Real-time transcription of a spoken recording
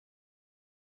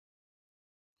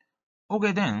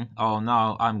Okay, then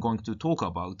now I'm going to talk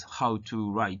about how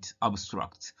to write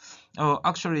abstract.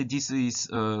 Actually, this is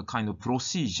a kind of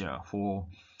procedure for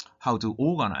how to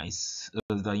organize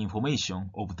the information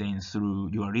obtained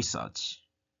through your research.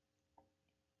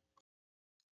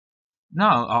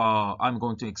 Now, I'm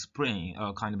going to explain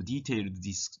a kind of detailed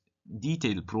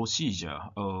procedure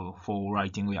for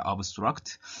writing your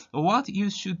abstract. What you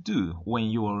should do when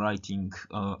you are writing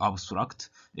abstract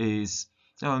is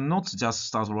not just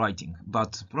start writing,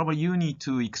 but probably you need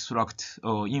to extract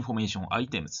information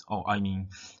items, or I mean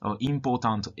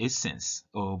important essence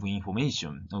of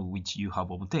information which you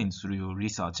have obtained through your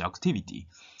research activity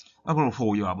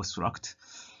for your abstract.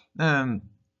 Um,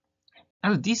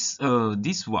 and this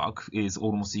work is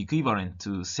almost equivalent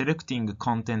to selecting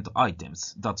content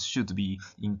items that should be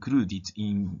included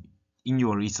in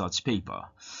your research paper.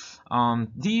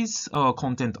 These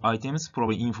content items,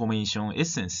 probably information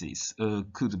essences,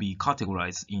 could be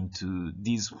categorized into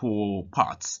these four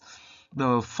parts.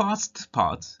 The first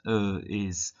part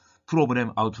is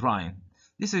problem outline.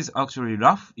 This is actually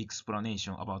rough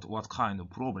explanation about what kind of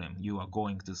problem you are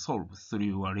going to solve through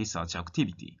your research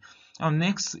activity. And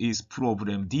next is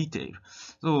problem detail.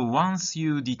 So once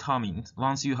you have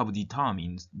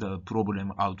determined the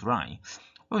problem outline,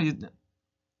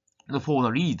 for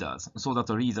the readers, so that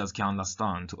the readers can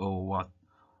understand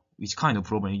which kind of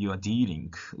problem you are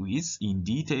dealing with in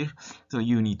detail, so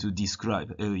you need to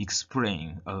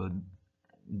explain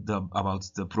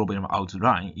about the problem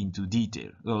outline into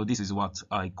detail. So this is what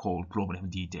I call problem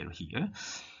detail here.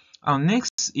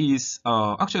 Next is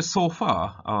actually so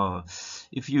far,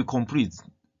 if you complete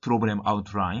problem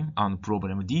outline and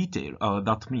problem detail,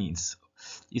 that means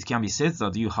it can be said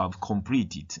that you have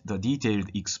completed the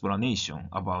detailed explanation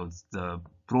about the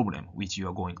problem which you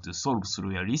are going to solve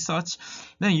through your research.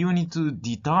 Then you need to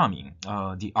determine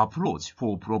the approach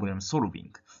for problem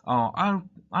solving.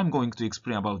 I'm going to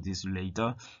explain about this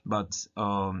later, but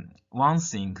one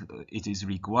thing it is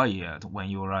required when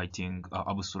you're writing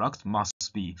abstract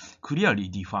must be clearly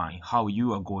define how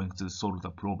you are going to solve the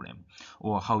problem,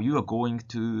 or how you are going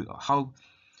to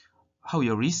how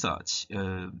your research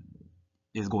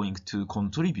is going to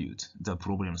contribute the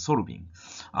problem solving.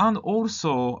 And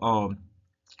also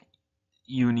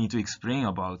you need to explain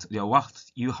about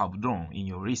what you have done in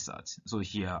your research. So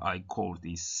here I call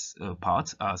this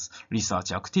part as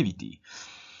research activity.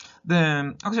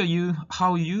 Then actually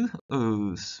how you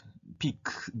pick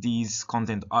these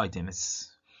content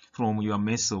items from your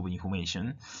mess of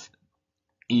information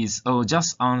is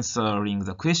just answering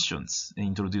the questions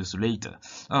introduced later.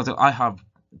 So I have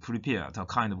prepared a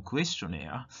kind of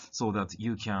questionnaire so that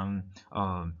you can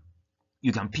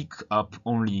pick up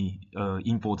only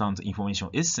important information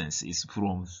essences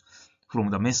from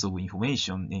the mess of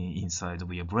information inside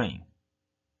of your brain.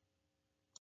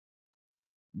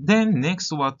 Then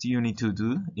next what you need to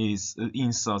do is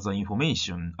insert the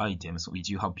information items which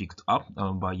you have picked up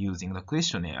by using the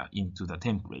questionnaire into the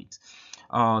template.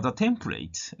 The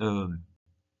template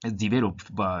is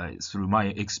developed through my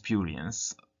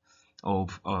experience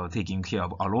of taking care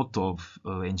of a lot of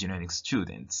engineering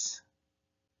students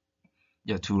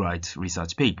to write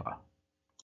research paper.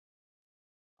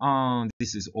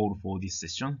 This is all for this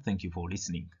session. Thank you for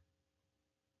listening.